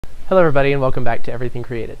Hello everybody and welcome back to Everything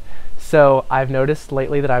Created. So I've noticed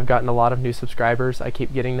lately that I've gotten a lot of new subscribers. I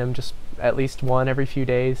keep getting them just at least one every few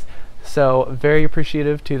days. So very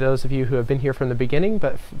appreciative to those of you who have been here from the beginning,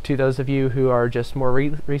 but to those of you who are just more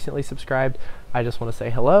recently subscribed, I just want to say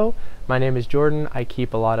hello. My name is Jordan. I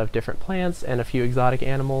keep a lot of different plants and a few exotic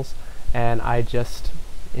animals, and I just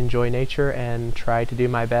enjoy nature and try to do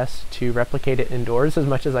my best to replicate it indoors as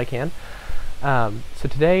much as I can. So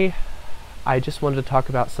today I just wanted to talk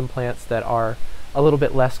about some plants that are a little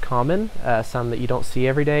bit less common, some that you don't see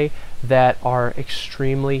every day, that are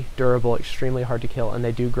extremely durable, extremely hard to kill, and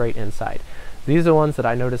they do great inside. These are ones that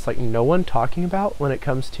I notice like no one talking about when it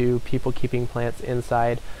comes to people keeping plants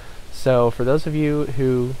inside. So for those of you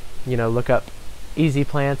who, look up easy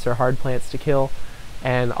plants or hard plants to kill,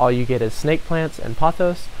 and all you get is snake plants and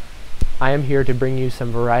pothos, I am here to bring you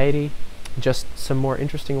some variety, just some more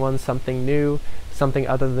interesting ones, something new, something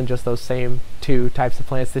other than just those same two types of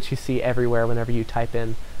plants that you see everywhere whenever you type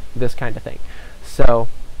in this kind of thing. So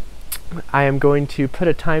I am going to put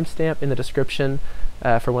a timestamp in the description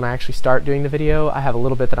for when I actually start doing the video. I have a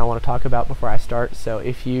little bit that I want to talk about before I start, so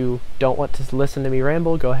if you don't want to listen to me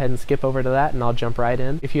ramble, go ahead and skip over to that and I'll jump right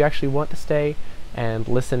in. If you actually want to stay and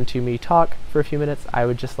listen to me talk for a few minutes, I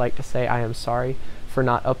would just like to say I am sorry for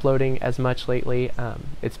not uploading as much lately.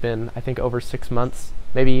 It's been, I think, over 6 months,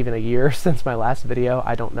 maybe even a year since my last video,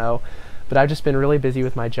 I don't know. But I've just been really busy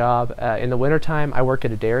with my job. In the wintertime, I work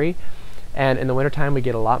at a dairy, and in the wintertime we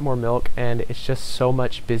get a lot more milk, and it's just so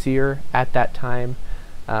much busier at that time,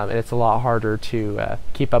 and it's a lot harder to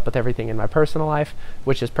keep up with everything in my personal life,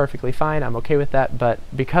 which is perfectly fine. I'm okay with that, but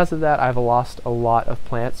because of that, I've lost a lot of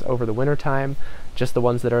plants over the wintertime. Just the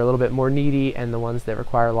ones that are a little bit more needy and the ones that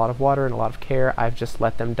require a lot of water and a lot of care, I've just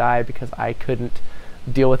let them die because I couldn't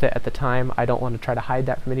deal with it at the time. I don't want to try to hide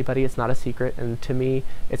that from anybody. It's not a secret, and to me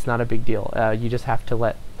it's not a big deal. You just have to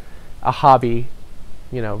let a hobby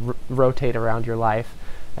rotate around your life,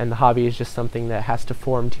 and the hobby is just something that has to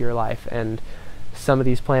form to your life, and some of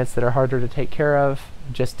these plants that are harder to take care of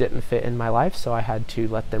just didn't fit in my life, so I had to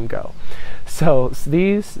let them go. So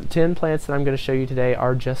these 10 plants that I'm going to show you today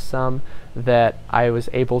are just some that I was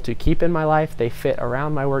able to keep in my life. They fit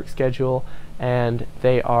around my work schedule, and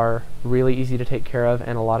they are really easy to take care of,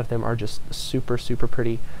 and a lot of them are just super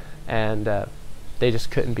pretty, and they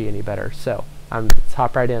just couldn't be any better. So let's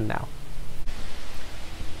hop right in now.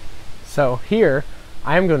 So here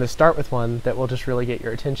I'm going to start with one that will just really get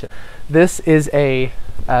your attention. This is a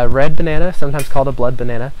red banana, sometimes called a blood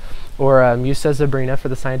banana, or Musa zebrina for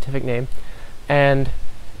the scientific name, and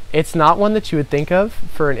it's not one that you would think of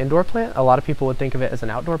for an indoor plant. A lot of people would think of it as an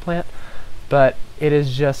outdoor plant, but it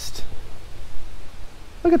is just,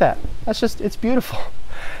 look at that. It's beautiful.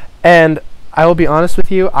 And I will be honest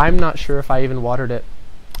with you, I'm not sure if I even watered it.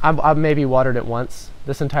 I've maybe watered it once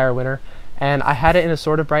this entire winter, and I had it in a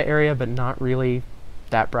sort of bright area, but not really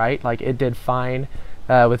that bright. Like, it did fine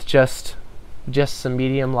with just some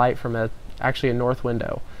medium light from actually a north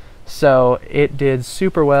window. So it did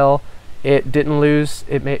super well. It didn't lose,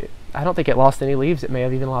 I don't think it lost any leaves. It may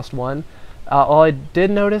have even lost one. All I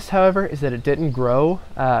did notice, however, is that it didn't grow.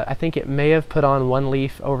 I think it may have put on one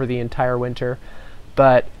leaf over the entire winter,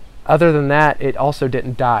 but other than that, it also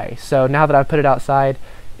didn't die. So now that I've put it outside,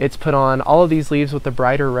 it's put on, all of these leaves with the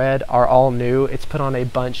brighter red are all new. It's put on a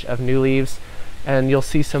bunch of new leaves, and you'll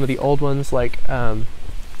see some of the old ones, like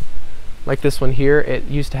this one here. It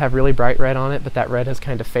used to have really bright red on it, but that red has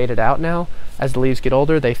kind of faded out now. As the leaves get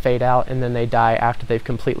older, they fade out, and then they die after they've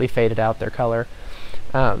completely faded out their color.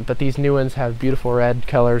 But these new ones have beautiful red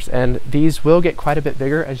colors, and these will get quite a bit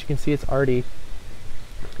bigger. As you can see, it's already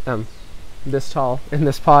this tall in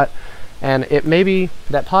this pot, and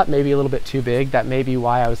that pot may be a little bit too big. That may be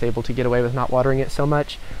why I was able to get away with not watering it so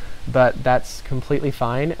much, but that's completely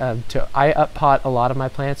fine. I up pot a lot of my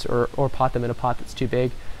plants, or pot them in a pot that's too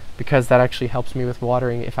big, because that actually helps me with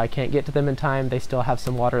watering. If I can't get to them in time, they still have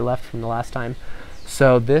some water left from the last time.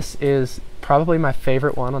 So this is probably my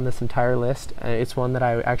favorite one on this entire list. It's one that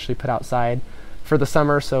I actually put outside for the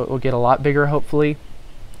summer, so it will get a lot bigger hopefully,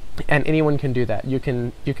 and anyone can do that. You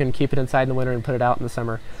can keep it inside in the winter and put it out in the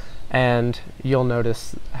summer, and you'll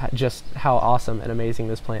notice just how awesome and amazing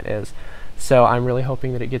this plant is. So I'm really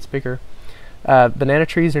hoping that it gets bigger. Banana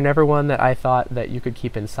trees are never one that I thought that you could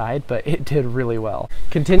keep inside, but it did really well.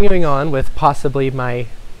 Continuing on with possibly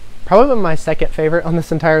probably my second favorite on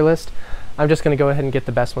this entire list. I'm just going to go ahead and get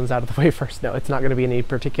the best ones out of the way first. No, it's not going to be in any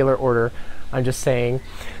particular order. I'm just saying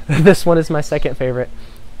this one is my second favorite,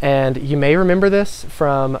 and you may remember this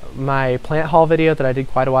from my plant haul video that I did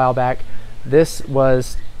quite a while back. This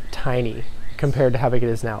was tiny compared to how big it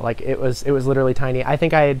is now. Like, it was literally tiny. I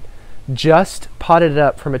think I had just potted it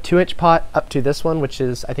up from a 2-inch pot up to this one, which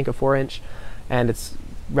is I think a 4-inch, and it's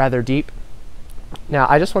rather deep. Now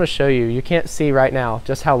I just want to show you, you can't see right now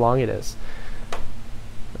just how long it is.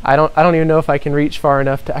 I don't even know if I can reach far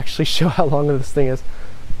enough to actually show how long this thing is.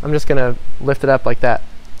 I'm just gonna lift it up like that.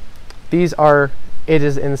 It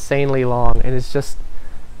is insanely long, and it's just,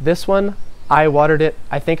 this one, I watered it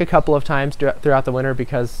I think a couple of times throughout the winter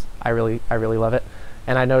because I really love it.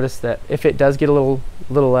 And I noticed that if it does get a little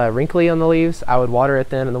wrinkly on the leaves, I would water it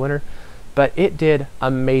then in the winter. But it did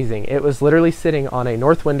amazing. It was literally sitting on a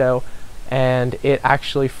north window, and it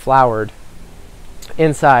actually flowered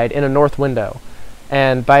inside in a north window.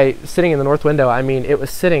 And by sitting in the north window, I mean it was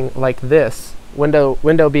sitting like this,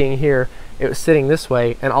 window being here, it was sitting this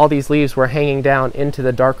way, and all these leaves were hanging down into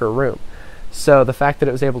the darker room. So the fact that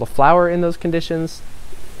it was able to flower in those conditions,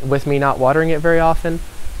 with me not watering it very often,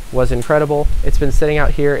 was incredible. It's been sitting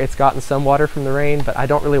out here, it's gotten some water from the rain, but I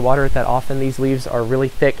don't really water it that often. These leaves are really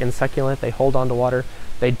thick and succulent, they hold on to water,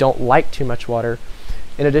 they don't like too much water.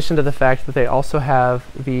 In addition to the fact that they also have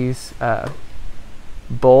these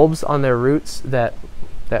bulbs on their roots that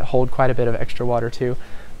hold quite a bit of extra water too.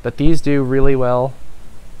 But these do really well.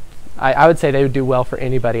 I would say they would do well for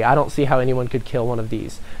anybody. I don't see how anyone could kill one of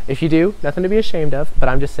these. If you do, nothing to be ashamed of, but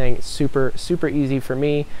I'm just saying it's super easy for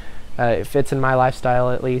me. It fits in my lifestyle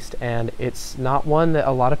at least, and it's not one that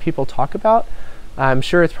a lot of people talk about. I'm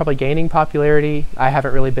sure it's probably gaining popularity. I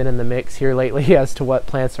haven't really been in the mix here lately as to what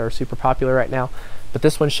plants are super popular right now, but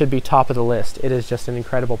this one should be top of the list. It is just an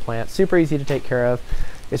incredible plant, super easy to take care of.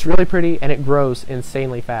 It's really pretty, and it grows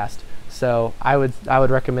insanely fast. So I would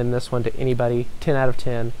recommend this one to anybody. 10 out of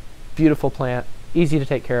 10. Beautiful plant, easy to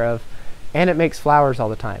take care of, and it makes flowers all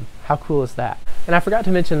the time. How cool is that? And I forgot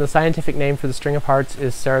to mention the scientific name for the string of hearts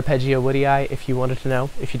is Ceropegia woodii, if you wanted to know.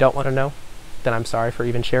 If you don't want to know, then I'm sorry for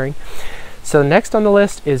even sharing. So next on the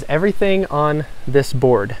list is everything on this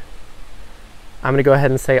board. I'm going to go ahead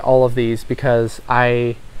and say all of these because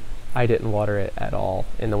I didn't water it at all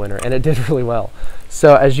in the winter, and it did really well.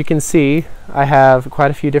 So as you can see, I have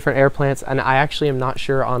quite a few different air plants, and I actually am not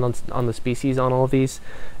sure on the species on all of these.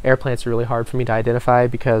 Air plants are really hard for me to identify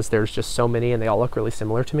because there's just so many and they all look really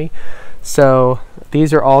similar to me. So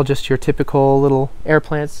these are all just your typical little air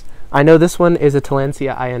plants. I know this one is a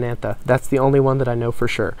Tillandsia ionantha. That's the only one that I know for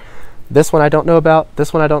sure. This one I don't know about,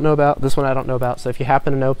 this one I don't know about, this one I don't know about. So if you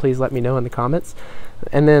happen to know, please let me know in the comments.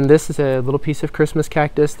 And then this is a little piece of Christmas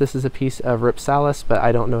cactus. This is a piece of Ripsalis, but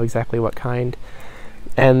I don't know exactly what kind.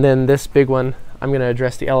 And then this big one, I'm going to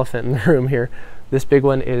address the elephant in the room here. This big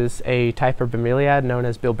one is a type of bromeliad known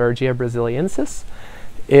as Bilbergia brasiliensis.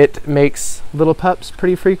 It makes little pups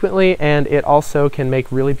pretty frequently, and it also can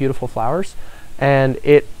make really beautiful flowers. And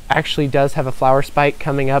it actually does have a flower spike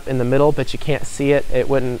coming up in the middle, but you can't see it. It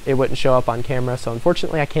wouldn't show up on camera, so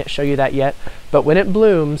unfortunately I can't show you that yet. But when it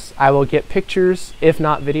blooms, I will get pictures, if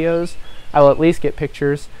not videos. I will at least get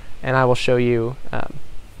pictures, and I will show you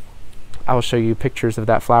pictures of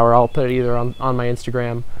that flower. I'll put it either on my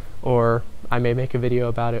Instagram, or I may make a video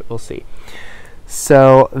about it. We'll see.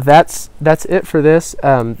 So that's it for this.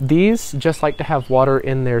 These just like to have water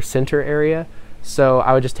in their center area. So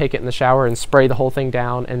I would just take it in the shower and spray the whole thing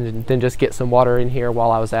down, and then just get some water in here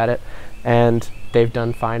while I was at it. And they've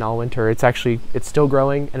done fine all winter. It's still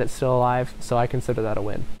growing and it's still alive, so I consider that a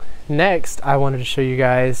win. Next, I wanted to show you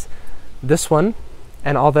guys this one.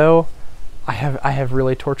 And although I have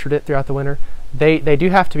really tortured it throughout the winter, they do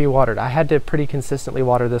have to be watered. I had to pretty consistently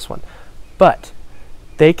water this one, but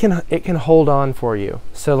it can hold on for you.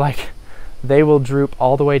 So like, they will droop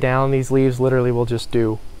all the way down. These leaves literally will just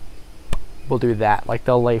do that. Like,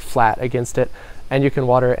 they'll lay flat against it, and you can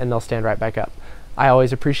water it and they'll stand right back up. I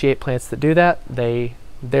always appreciate plants that do that.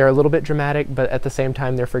 They're a little bit dramatic, but at the same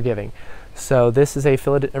time they're forgiving. So this is a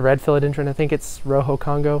red philodendron. I think it's Rojo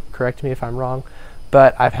Congo. Correct me if I'm wrong,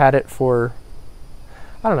 but I've had it for,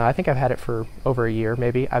 I don't know, I think I've had it for over a year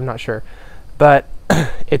maybe. I'm not sure, but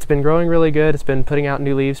it's been growing really good. It's been putting out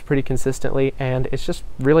new leaves pretty consistently, and it's just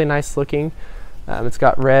really nice looking. It's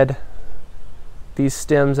got red, these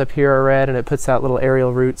stems up here are red, and it puts out little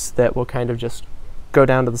aerial roots that will kind of just go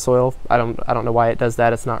down to the soil. I don't know why it does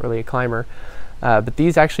that. It's not really a climber, but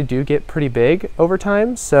these actually do get pretty big over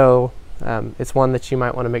time, so it's one that you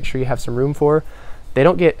might want to make sure you have some room for. They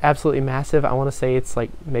don't get absolutely massive. I want to say it's like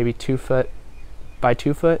maybe 2 foot by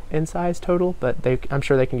 2 foot in size total, but I'm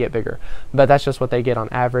sure they can get bigger. But that's just what they get on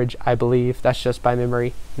average, I believe. That's just by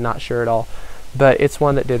memory, not sure at all. But it's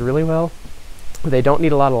one that did really well. They don't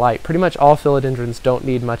need a lot of light. Pretty much all philodendrons don't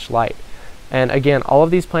need much light. And again, all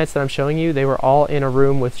of these plants that I'm showing you, they were all in a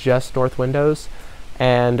room with just north windows,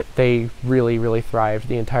 and they really thrived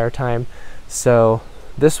the entire time. So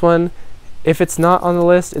This one, if it's not on the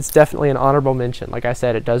list, it's definitely an honorable mention. Like I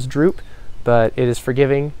said, it does droop, but it is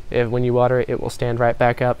forgiving. When you water it, it will stand right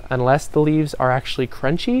back up. Unless the leaves are actually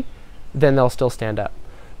crunchy, then they'll still stand up.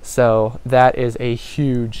 So that is a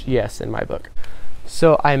huge yes in my book.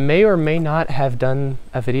 So I may or may not have done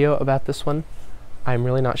a video about this one. I'm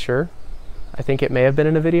really not sure. I think it may have been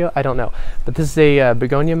in a video, I don't know. But this is a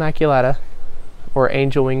Begonia maculata, or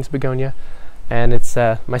angel wings begonia. And it's,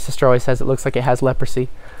 my sister always says it looks like it has leprosy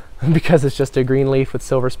because it's just a green leaf with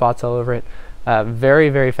silver spots all over it. Very,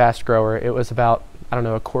 very fast grower. It was about, I don't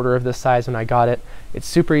know, a quarter of this size when I got it. It's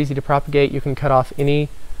super easy to propagate. You can cut off any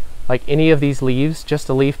of these leaves, just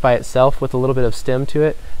a leaf by itself with a little bit of stem to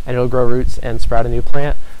it, and it'll grow roots and sprout a new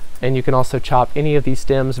plant. And you can also chop any of these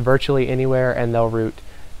stems virtually anywhere and they'll root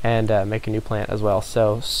and make a new plant as well.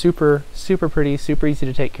 So super, super pretty, super easy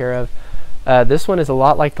to take care of. This one is a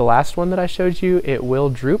lot like the last one that I showed you. It will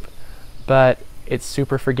droop, but it's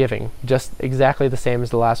super forgiving, just exactly the same as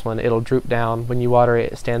the last one. It'll droop down. When you water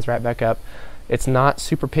it, it stands right back up. It's not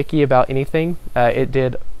super picky about anything. It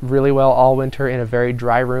did really well all winter in a very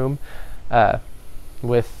dry room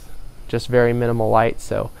with just very minimal light,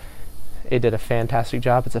 so it did a fantastic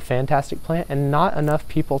job. It's a fantastic plant, and not enough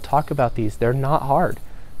people talk about these. They're not hard.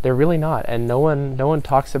 They're really not, and no one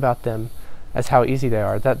talks about them as how easy they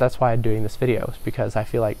are. That's why I'm doing this video, because I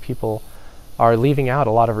feel like people are leaving out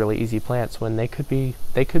a lot of really easy plants when they could be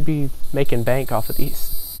making bank off of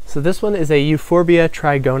these. So this one is a Euphorbia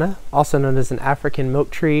trigona, also known as an African milk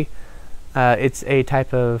tree. It's a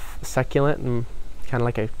type of succulent and kind of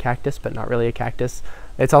like a cactus, but not really a cactus.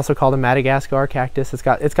 It's also called a Madagascar cactus. It's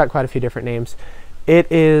got quite a few different names.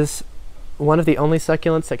 It is one of the only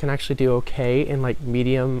succulents that can actually do okay in like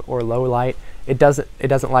medium or low light. It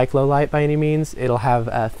doesn't like low light by any means. It'll have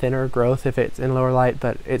a thinner growth if it's in lower light,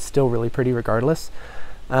 but it's still really pretty regardless.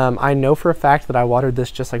 I know for a fact that I watered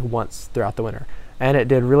this just like once throughout the winter, and it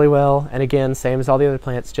did really well. And again, same as all the other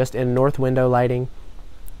plants, just in north window lighting,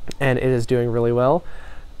 and it is doing really well.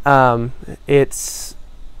 It's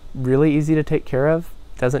really easy to take care of.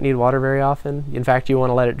 Doesn't need water very often. In fact, you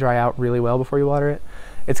want to let it dry out really well before you water it.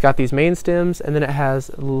 It's got these main stems, and then it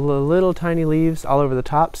has little tiny leaves all over the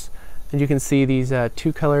tops. And you can see these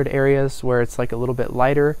two colored areas where it's like a little bit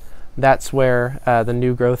lighter. That's where the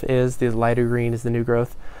new growth is. The lighter green is the new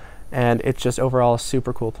growth. And it's just overall a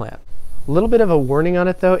super cool plant. A little bit of a warning on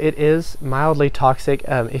it though, it is mildly toxic.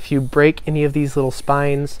 If you break any of these little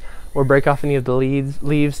spines or break off any of the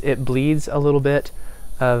leaves, it bleeds a little bit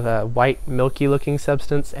of white milky looking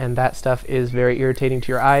substance, and that stuff is very irritating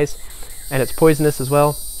to your eyes, and it's poisonous as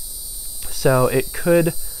well. So it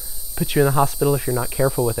could put you in the hospital if you're not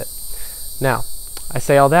careful with it. Now, I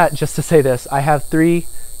say all that just to say this. I have 3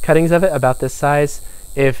 cuttings of it about this size.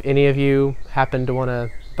 If any of you happen to want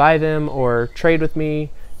to buy them or trade with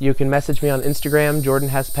me, you can message me on Instagram, Jordan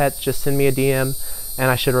Has Pets. Just send me a DM and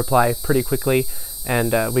I should reply pretty quickly,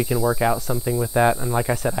 and we can work out something with that. And like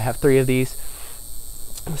I said, I have 3 of these.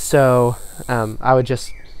 So I would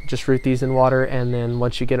just root these in water, and then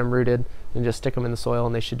once you get them rooted, then just stick them in the soil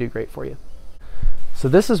and they should do great for you. So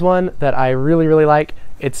this is one that I really, really like.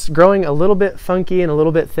 It's growing a little bit funky and a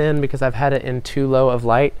little bit thin because I've had it in too low of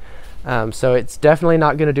light. So it's definitely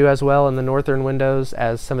not going to do as well in the northern windows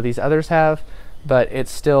as some of these others have, but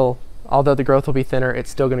it's still, although the growth will be thinner, it's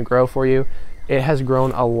still going to grow for you. It has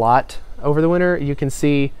grown a lot over the winter. You can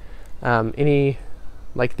see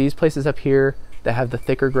like these places up here that have the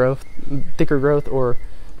thicker growth or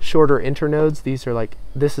shorter internodes. These are like,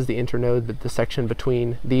 this is the internode, the section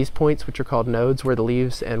between these points, which are called nodes, where the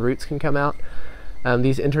leaves and roots can come out.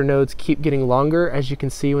 These internodes keep getting longer. As you can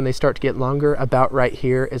see, when they start to get longer, about right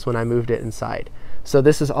here is when I moved it inside. So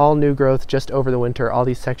this is all new growth just over the winter, all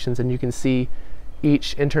these sections, and you can see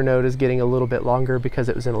each internode is getting a little bit longer because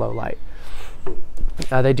it was in low light.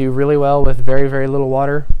 They do really well with very, very little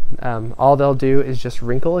water. All they'll do is just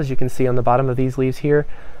wrinkle, as you can see on the bottom of these leaves here.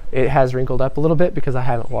 It has wrinkled up a little bit because I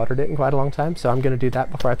haven't watered it in quite a long time, so I'm going to do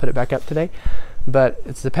that before I put it back up today. But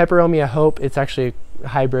it's the Peperomia Hope. It's actually a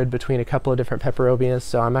hybrid between a couple of different Peperomias,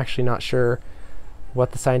 so I'm actually not sure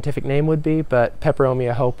what the scientific name would be, but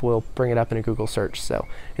Peperomia Hope will bring it up in a Google search. So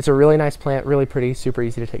it's a really nice plant, really pretty, super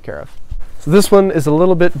easy to take care of. So this one is a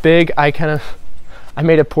little bit big. I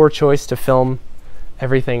made a poor choice to film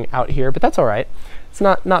everything out here, but that's all right. It's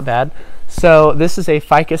not bad. So this is a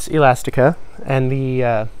Ficus elastica, and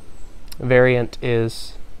the variant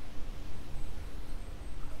is,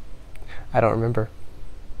 I don't remember.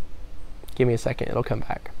 Give me a second, it'll come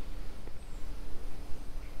back.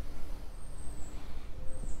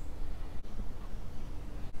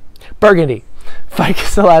 Burgundy.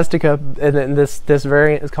 Ficus elastica, and then this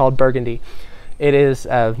variant is called Burgundy. It is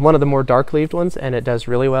one of the more dark-leaved ones, and it does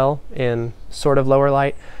really well in sort of lower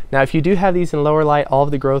light. Now, if you do have these in lower light, all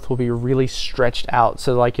of the growth will be really stretched out.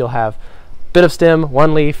 So like you'll have bit of stem,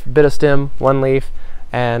 one leaf, bit of stem, one leaf,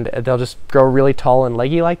 and they'll just grow really tall and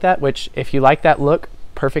leggy like that, which if you like that look,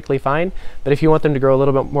 perfectly fine. But if you want them to grow a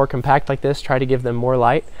little bit more compact like this, try to give them more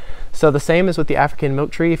light. So the same as with the African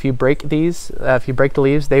milk tree, if you break these, if you break the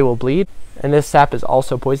leaves, they will bleed. And this sap is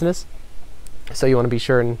also poisonous, so you want to be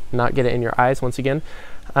sure and not get it in your eyes once again.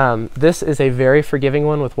 This is a very forgiving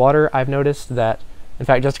one with water. I've noticed that, in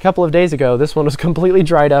fact, just a couple of days ago, this one was completely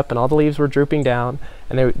dried up and all the leaves were drooping down,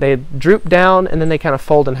 and they droop down and then they kind of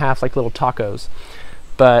fold in half like little tacos.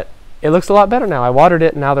 But it looks a lot better now. I watered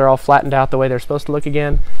it and now they're all flattened out the way they're supposed to look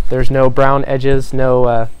again. There's no brown edges,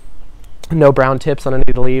 no brown tips on any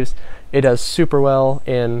of the leaves. It does super well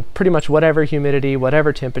in pretty much whatever humidity,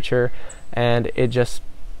 whatever temperature, and it just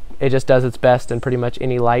does its best in pretty much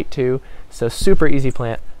any light too. So super easy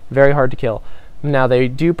plant, very hard to kill. Now they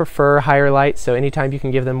do prefer higher light, so anytime you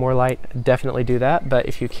can give them more light, definitely do that. But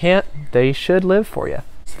if you can't, they should live for you.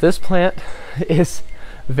 So this plant is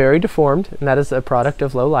very deformed, and that is a product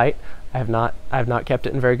of low light. I have not kept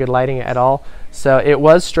it in very good lighting at all. So it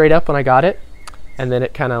was straight up when I got it, and then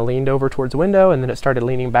it kind of leaned over towards the window, and then it started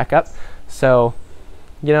leaning back up. So,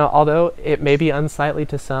 you know, although it may be unsightly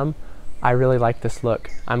to some, I really like this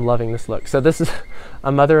look. I'm loving this look. So this is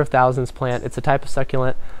a mother of thousands plant. It's a type of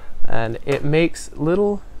succulent, and it makes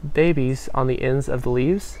little babies on the ends of the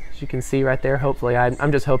leaves, as you can see right there. Hopefully,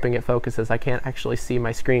 I'm just hoping it focuses. I can't actually see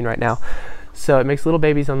my screen right now. So it makes little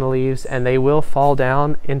babies on the leaves, and they will fall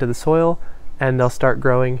down into the soil, and they'll start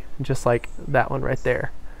growing just like that one right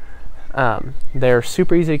there. They're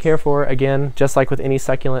super easy to care for. Again, just like with any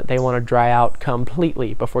succulent, they want to dry out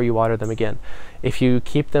completely before you water them again. If you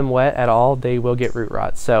keep them wet at all, they will get root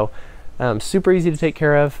rot. So super easy to take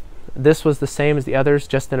care of. This was the same as the others,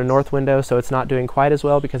 just in a north window, so it's not doing quite as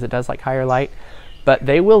well because it does like higher light. But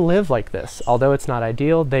they will live like this. Although it's not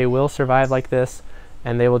ideal, they will survive like this,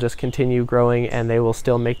 and they will just continue growing, and they will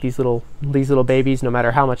still make these little babies no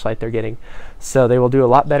matter how much light they're getting. So they will do a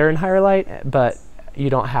lot better in higher light, but you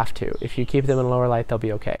don't have to. If you keep them in lower light, they'll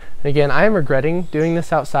be okay. Again, I am regretting doing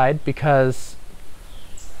this outside because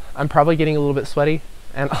I'm probably getting a little bit sweaty,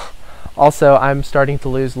 and also I'm starting to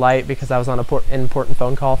lose light because I was on an important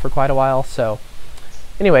phone call for quite a while. So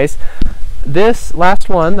anyways, this last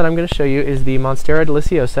one that I'm going to show you is the Monstera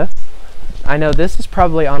deliciosa. I know this is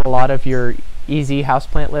probably on a lot of your easy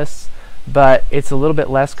houseplant lists, but it's a little bit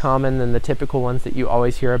less common than the typical ones that you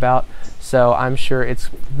always hear about. So I'm sure it's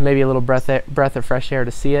maybe a little breath of fresh air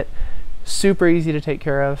to see it. Super easy to take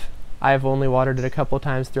care of. I've only watered it a couple of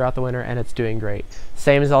times throughout the winter, and it's doing great.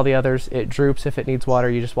 Same as all the others. It droops if it needs water.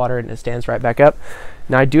 You just water it and it stands right back up.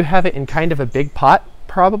 Now I do have it in kind of a big pot,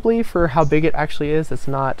 probably for how big it actually is. It's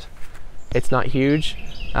not huge.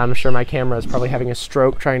 I'm sure my camera is probably having a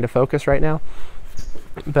stroke trying to focus right now.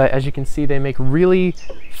 But as you can see, they make really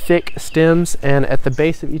thick stems, and at the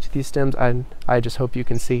base of each of these stems, I just hope you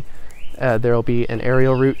can see, there will be an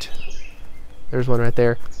aerial root. There's one right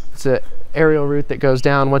there. It's an aerial root that goes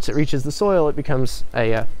down. Once it reaches the soil, it becomes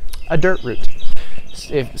a dirt root,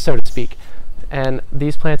 so to speak. And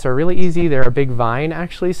these plants are really easy. They're a big vine,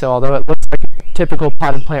 actually, so although it looks like a typical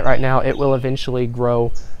potted plant right now, it will eventually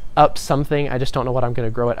grow up something. I just don't know what I'm going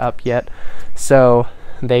to grow it up yet. So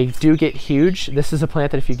they do get huge. This is a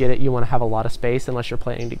plant that if you get it, you want to have a lot of space unless you're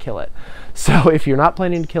planning to kill it. So if you're not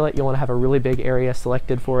planning to kill it, you want to have a really big area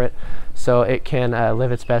selected for it so it can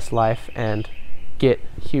live its best life and get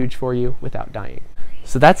huge for you without dying.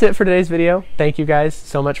 So that's it for today's video. Thank you guys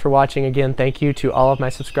so much for watching. Again, thank you to all of my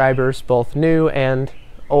subscribers, both new and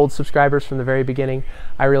old subscribers from the very beginning.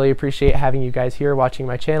 I really appreciate having you guys here watching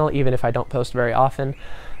my channel, even if I don't post very often.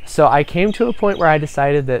 So I came to a point where I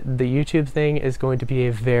decided that the YouTube thing is going to be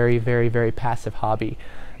a very, very, very passive hobby.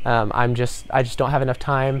 I just don't have enough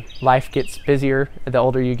time. Life gets busier the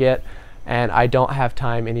older you get, and I don't have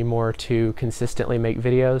time anymore to consistently make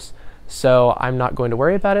videos. So I'm not going to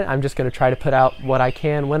worry about it. I'm just going to try to put out what I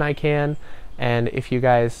can when I can. And if you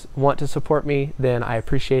guys want to support me, then I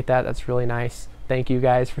appreciate that. That's really nice. Thank you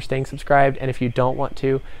guys for staying subscribed, and if you don't want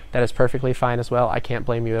to, that is perfectly fine as well. I can't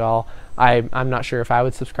blame you at all. I'm not sure if I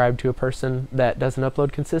would subscribe to a person that doesn't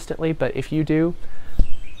upload consistently, but if you do,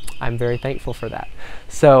 I'm very thankful for that.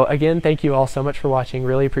 So again, thank you all so much for watching.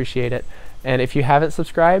 Really appreciate it. And if you haven't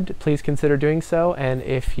subscribed, please consider doing so. And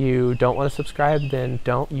if you don't want to subscribe, then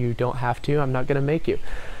don't. You don't have to. I'm not going to make you.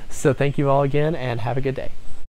 So thank you all again, and have a good day.